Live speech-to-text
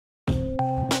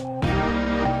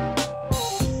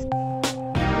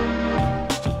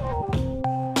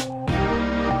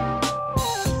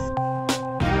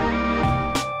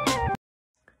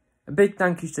A big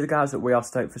thank you to the guys at We Are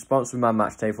Stoke for sponsoring my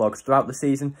Matchday vlogs throughout the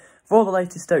season. For all the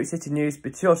latest Stoke City news,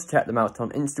 be sure to check them out on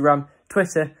Instagram,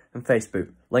 Twitter and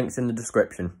Facebook. Links in the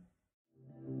description.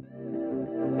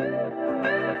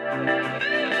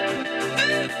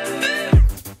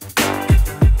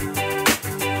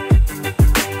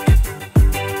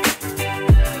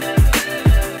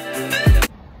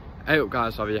 Hey up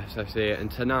guys, RVSS here,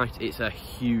 and tonight it's a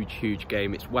huge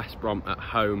game. It's West Brom at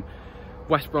home.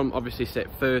 West Brom obviously sit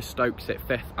first, Stoke sit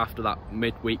fifth after that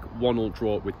midweek 1-1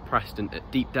 draw with Preston at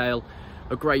Deepdale.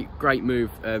 A great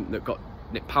move that got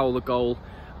Nick Powell the goal,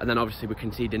 and then obviously we're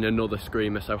conceding another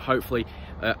screamer, so hopefully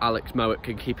Alex Mowat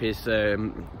can keep his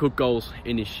good goals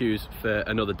in his shoes for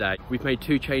another day. We've made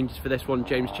 2 changes for this one.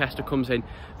 James Chester comes in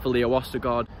for Leo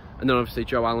Ostergaard, and then obviously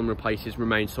Joe Allen replaces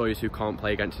Romain Sawyers, who can't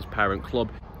play against his parent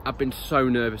club. I've been so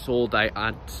nervous all day.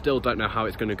 I still don't know how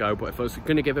it's going to go, but if I was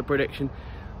going to give a prediction,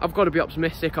 I've got to be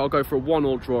optimistic. I'll go for a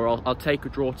 1-1 draw. I'll take a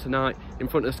draw tonight in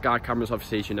front of the Sky cameras.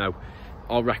 Obviously, as you know,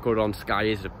 our record on Sky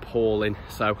is appalling,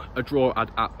 so a draw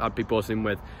I'd be buzzing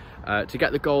with. To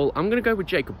get the goal, I'm going to go with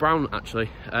Jacob Brown,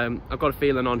 actually. I've got a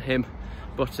feeling on him,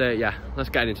 but yeah, let's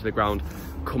get into the ground.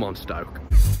 Come on, Stoke.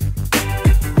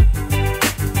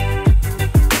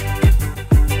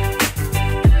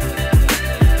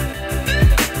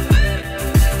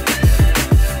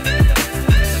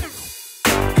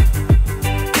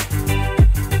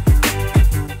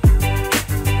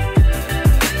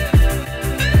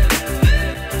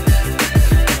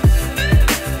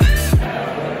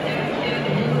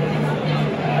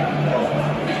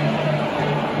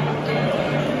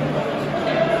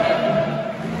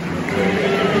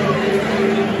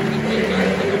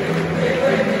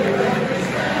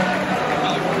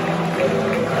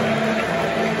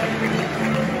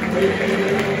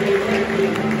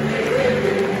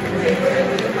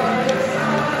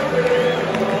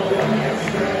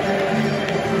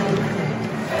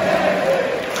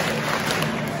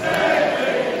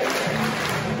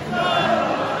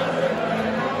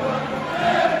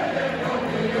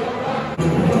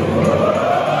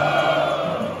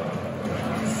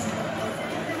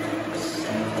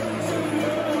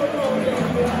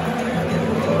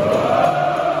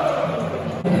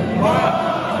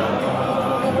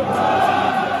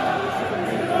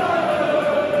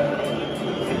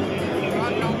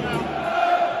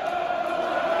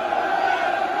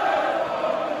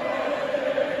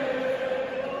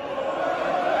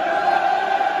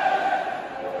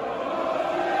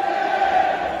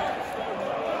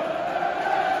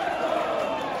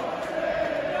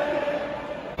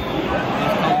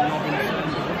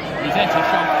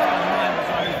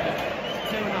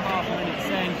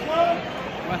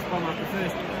 West Brom have the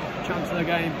first chance of the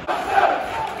game. Nick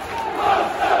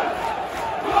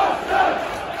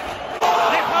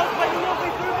Powell playing the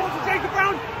lovely through ball to Jacob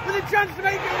Brown with a chance to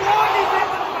make it right. He's in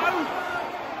the post.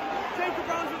 Jacob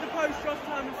Brown's at the post. Josh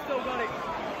Tymon's still got it.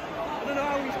 I don't know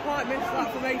how he's quite missed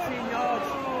that from 18 yards.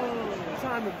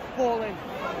 Timon falling,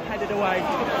 headed away.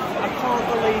 I can't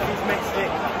believe he's missed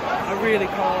it. I really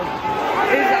can't.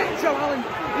 Is that Joe Allen?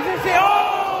 Is this it?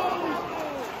 Oh!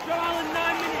 Joe Allen,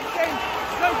 9 minutes in.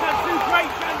 Stoke had 2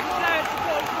 great chances there to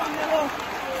put us 1-0 off.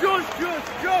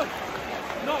 Just.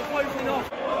 Not close enough.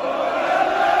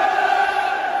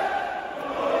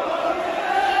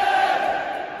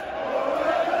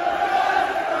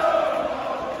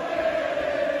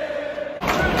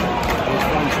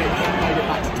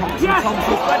 Yes!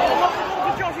 Thompson.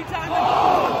 For Joshy Timon.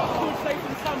 Good save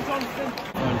from Sam Johnston.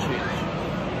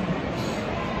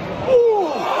 Oh!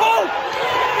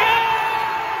 Yeah!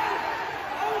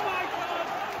 Oh my God!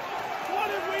 What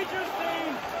have we just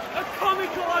seen? A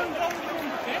comical own goal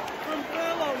from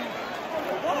Furlong.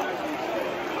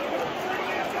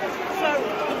 So,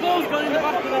 the ball's gone in the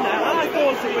back of the net. I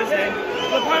thought it was in,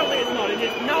 but apparently it's not. And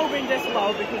it's now been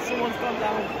disallowed because someone's gone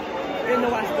down in the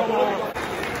West Brom half.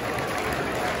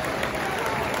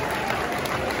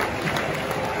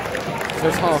 So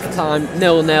it's half time,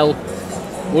 0-0.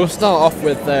 We'll start off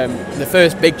with the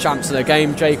first big chance of the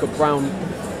game. Jacob Brown,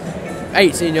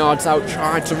 18 yards out,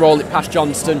 tried to roll it past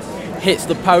Johnston, hits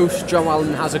the post. Joe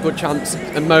Allen has a good chance,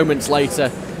 and moments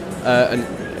later, and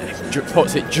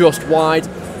puts it just wide.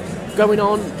 Going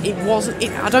on,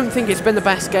 I don't think it's been the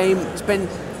best game. It's been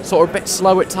sort of a bit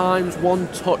slow at times. One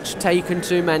touch taken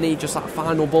too many, just that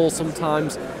final ball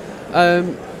sometimes.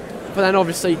 But then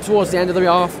obviously towards the end of the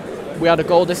half, we had a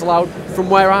goal disallowed. From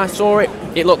where I saw it,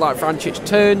 it looked like Vrancic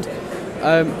turned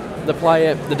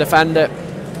the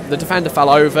defender fell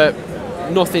over.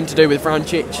 Nothing to do with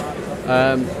Vrancic.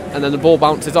 And then the ball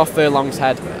bounces off Furlong's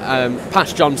head,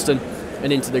 past Johnston,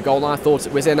 and into the goal line. I thought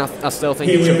it was in. I still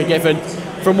think it should be given.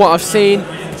 From what I've seen,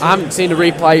 I haven't seen a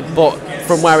replay, but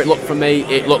from where it looked for me,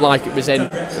 it looked like it was in.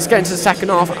 Let's get into the second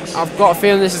half. I've got a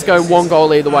feeling this is going one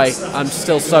goal either way. I'm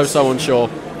still so unsure.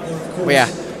 But yeah,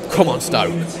 come on,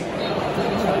 Stoke.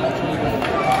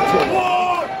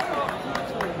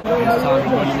 Time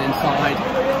running inside,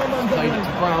 played it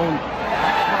to Brown.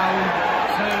 Brown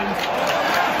turns,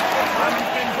 and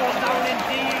he's been brought down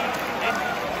indeed in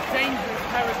dangerous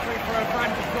territory for a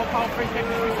brand of Nick Powell free kick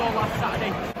as we saw last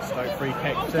Saturday. Stoke free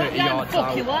kick, 30 yards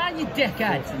out. You line, you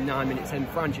dickhead. 49 minutes in,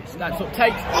 Franchit steps up,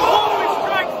 takes. Oh, he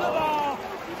strikes the bar!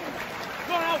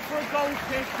 Gone out for a goal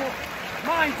kick, but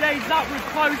my days, that was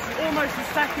close, almost a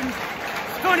second.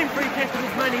 Stunning free kick in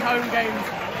as many home games.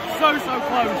 So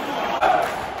close.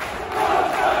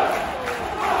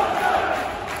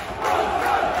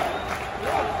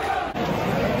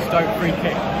 Stoke free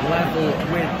kick level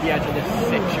with the edge of the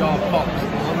 6-yard box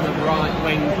on the right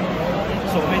wing,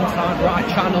 sort of inside right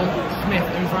channel. Smith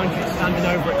and Franchit standing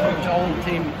over it, coach Old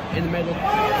team in the middle.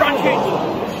 Franchit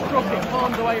struck it,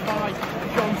 palmed away by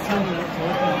Johnson.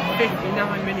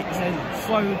 59 minutes in,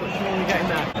 slowly but surely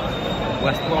getting there.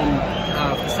 West Brom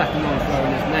have the second on throw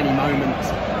in as many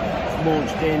moments.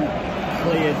 Launched in,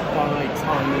 cleared by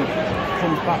Timon,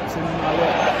 comes back to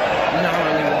Noah,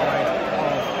 narrowly wide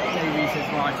of Davies'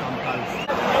 right-hand post.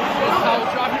 Powell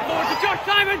driving it forward to Josh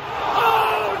Timon.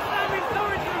 Oh, Sammy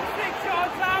Storage from 6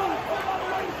 yards out.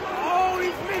 Oh,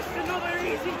 he's missed another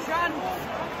easy chance.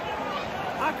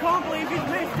 I can't believe he's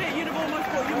missed it. You'd have almost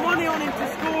put your money on him to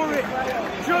score it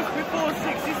just before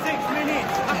 66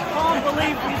 minutes. I can't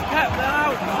believe he's kept that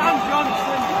out. Sam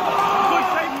Johnson could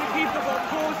save the keeper, but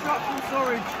poor shot from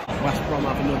Surridge. West Brom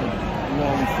have another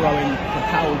long throw-in,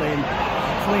 propelled in,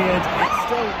 cleared. It's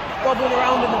still bobbling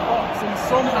around in the box and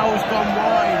somehow has gone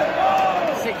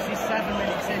wide. 67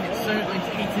 minutes in, it's certainly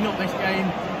heating up this game.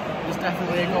 There's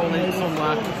definitely a goal in it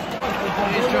somewhere.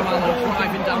 Here's Jamal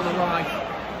driving down the right.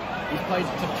 He's played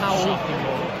it to Powell.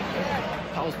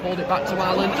 Powell's pulled it back to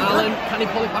Allen. Allen, can he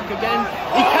pull it back again?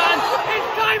 He can!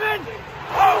 It's Timon!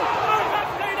 Oh,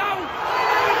 that's stayed out!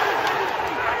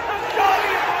 That's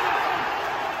Charlie!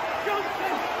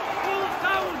 Johnson pulls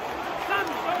down Sam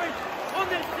Storage on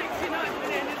the 69th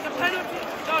minute, and it's a penalty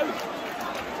to Stoke.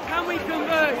 Can we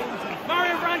convert?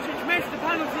 Mario Branchich missed the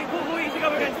penalty a couple of weeks ago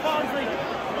against Barnsley.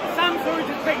 Sam Storage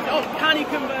has picked it up. Can he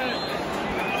convert?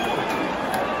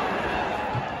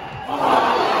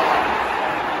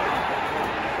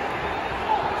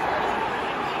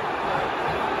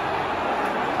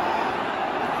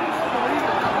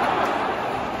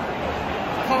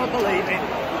 Can't believe it.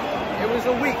 It was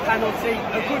a weak penalty,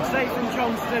 a good save from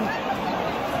Johnston,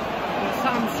 but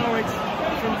Sam Surridge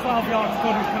from 12 yards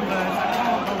couldn't convert. I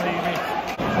can't believe it.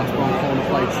 That's one corner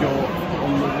played short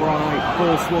on the right,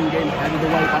 ball swung in, headed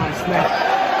away by Smith. I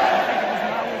think it was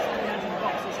Mowers on the edge of the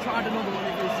box. He's tried another one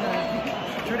of his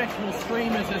traditional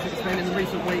screamers as it's been in the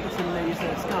recent weeks, and he's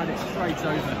started it straight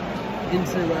over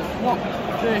into what,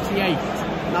 38.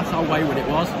 And that's how wayward it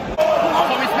was.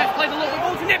 Tommy Smith played a lot of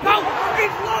ball to Nick Powell.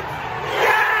 He's locked.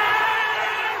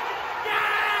 Yes!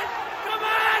 Yes! Come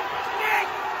on! Nick!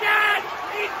 Yes!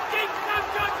 He's deep Sam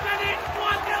Johnson. It's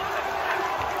 1-0 to Stoke.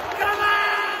 Come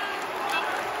on!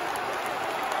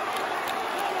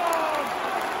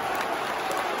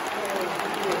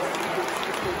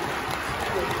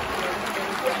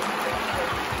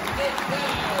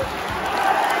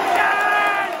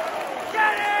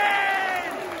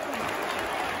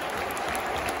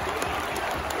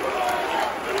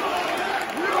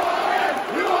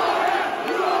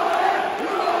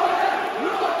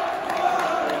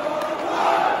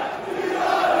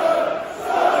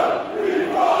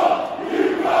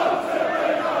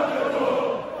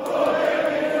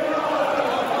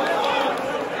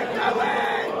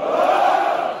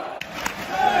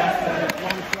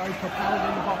 Propelled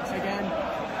in the box again,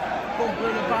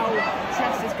 bumping about,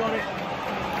 Chest has got it.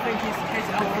 I think he's hit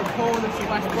it out for a corner to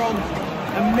West Brom.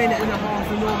 A minute and a half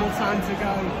of normal time to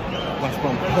go. West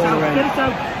Brom corner in.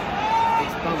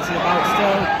 It's bouncing about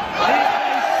still. It's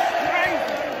straight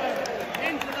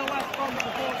into the West Brom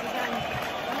supporters' end.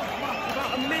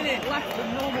 About a minute left of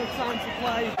normal time to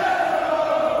play.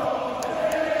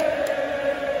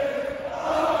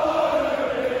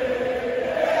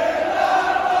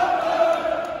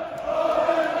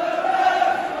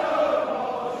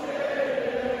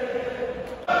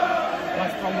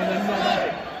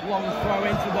 Long throw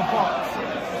into the box,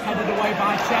 headed away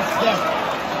by Chester.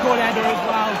 Good header as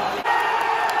well.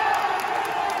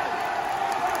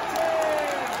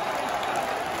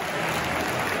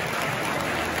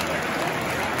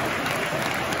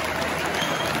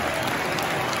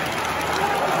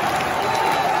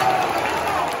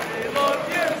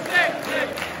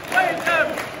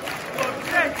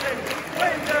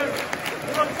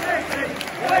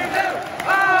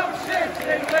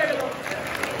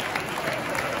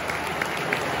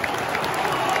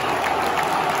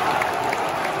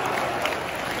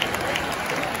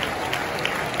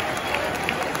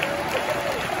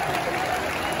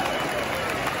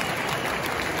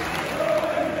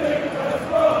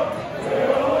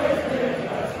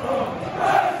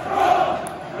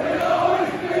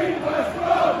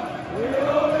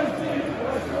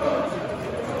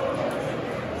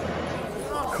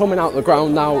 Coming out the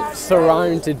ground now,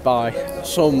 surrounded by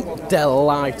some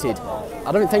delighted,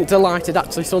 I don't think delighted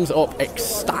actually sums it up,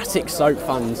 ecstatic Stoke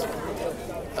fans.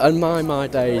 And my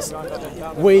days,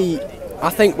 I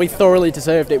think we thoroughly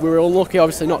deserved it. We were unlucky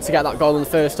obviously not to get that goal in the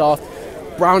first half.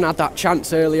 Brown had that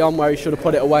chance early on where he should have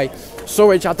put it away.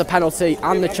 Surridge had the penalty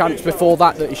and the chance before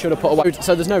that he should have put away.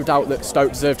 So there's no doubt that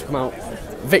Stoke deserved to come out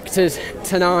victors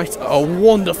tonight. A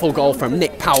wonderful goal from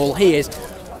Nick Powell. He is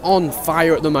on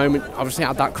fire at the moment. Obviously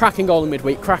had that cracking goal in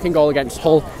midweek, cracking goal against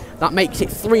Hull. That makes it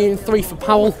 3-3 for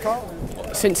Powell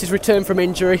since his return from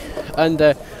injury, and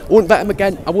I wouldn't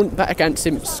bet against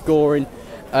him scoring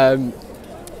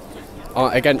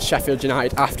against Sheffield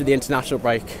United after the international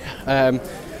break.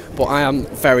 But I am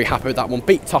very happy with that one.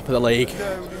 Beat top of the league.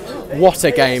 What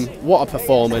a game, what a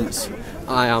performance.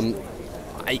 I'm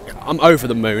over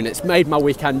the moon. It's made my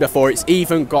weekend before it's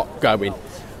even got going.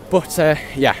 But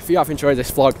yeah, if you have enjoyed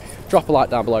this vlog, drop a like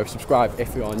down below, subscribe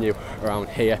if you are new around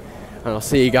here, and I'll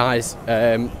see you guys.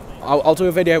 I'll do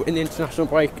a video in the international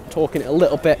break talking a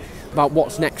little bit about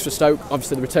what's next for Stoke,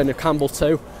 obviously the return of Campbell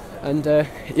too, and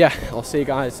yeah, I'll see you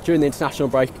guys during the international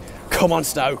break. Come on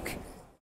Stoke!